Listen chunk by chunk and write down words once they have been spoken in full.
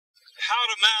how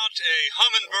to mount a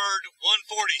Humminbird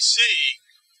 140C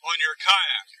on your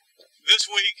kayak. This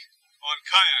week on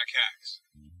Kayak Hacks.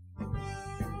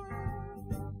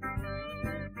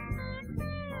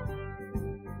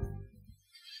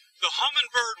 The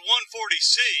Humminbird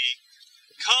 140C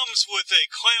comes with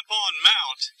a clamp-on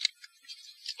mount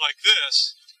like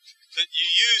this that you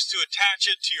use to attach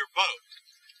it to your boat.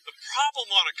 The problem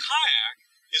on a kayak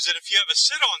is that if you have a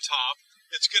sit on top,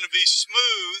 it's going to be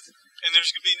smooth and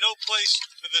there's going to be no place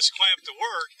for this clamp to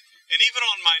work. And even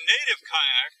on my native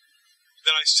kayak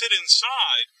that I sit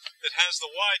inside that has the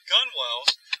wide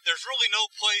gunwales, there's really no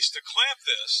place to clamp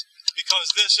this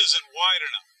because this isn't wide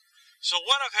enough. So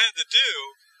what I've had to do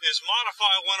is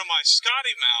modify one of my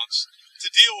Scotty mounts to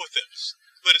deal with this.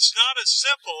 But it's not as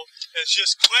simple as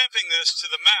just clamping this to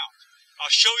the mount.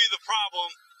 I'll show you the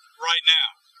problem right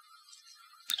now.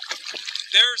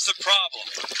 There's the problem.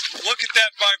 Look at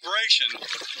that vibration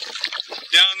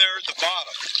down there at the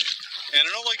bottom. And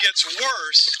it only gets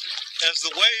worse as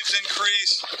the waves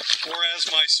increase or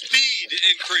as my speed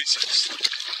increases.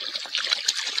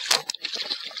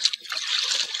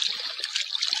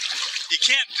 You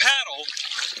can't paddle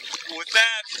with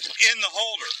that in the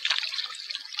holder.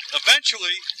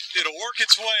 Eventually, it'll work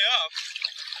its way up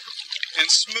and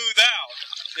smooth out,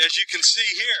 as you can see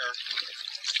here,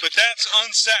 but that's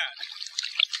unsat.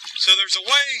 So there's a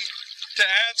way to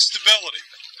add stability.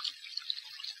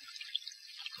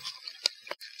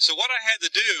 So what I had to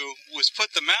do was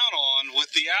put the mount on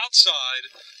with the outside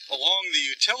along the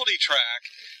utility track,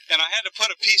 and I had to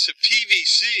put a piece of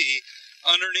PVC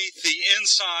underneath the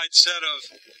inside set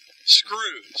of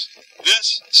screws.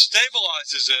 This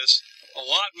stabilizes this a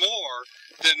lot more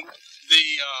than the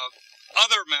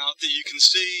other mount that you can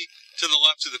see to the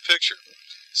left of the picture.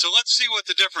 So let's see what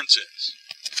the difference is.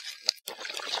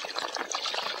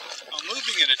 I'm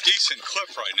moving at a decent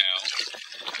clip right now,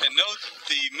 and note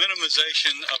the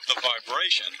minimization of the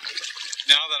vibration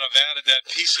now that I've added that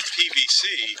piece of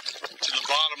PVC to the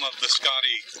bottom of the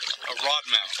Scotty rod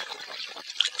mount.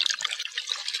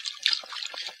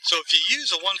 So if you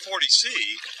use a 140C,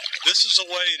 this is a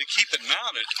way to keep it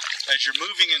mounted as you're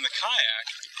moving in the kayak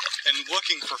and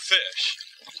looking for fish.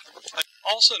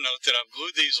 Also note that I've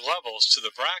glued these levels to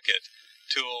the bracket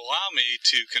to allow me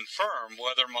to confirm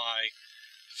whether my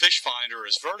Fishfinder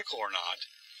is vertical or not,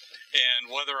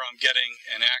 and whether I'm getting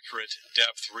an accurate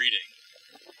depth reading.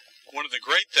 One of the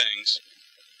great things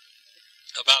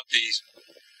about the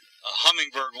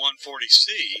Humminbird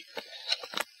 140C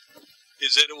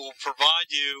is that it will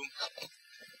provide you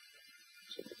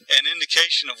an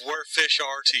indication of where fish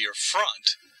are to your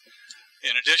front,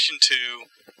 in addition to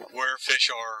where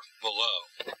fish are below.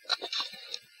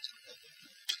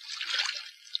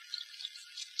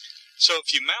 So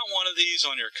if you mount one of these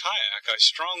on your kayak, I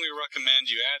strongly recommend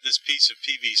you add this piece of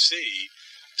PVC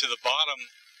to the bottom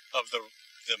of the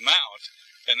mount,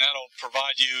 and that'll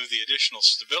provide you the additional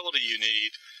stability you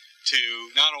need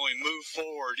to not only move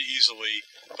forward easily,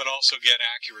 but also get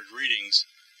accurate readings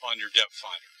on your depth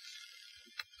finder.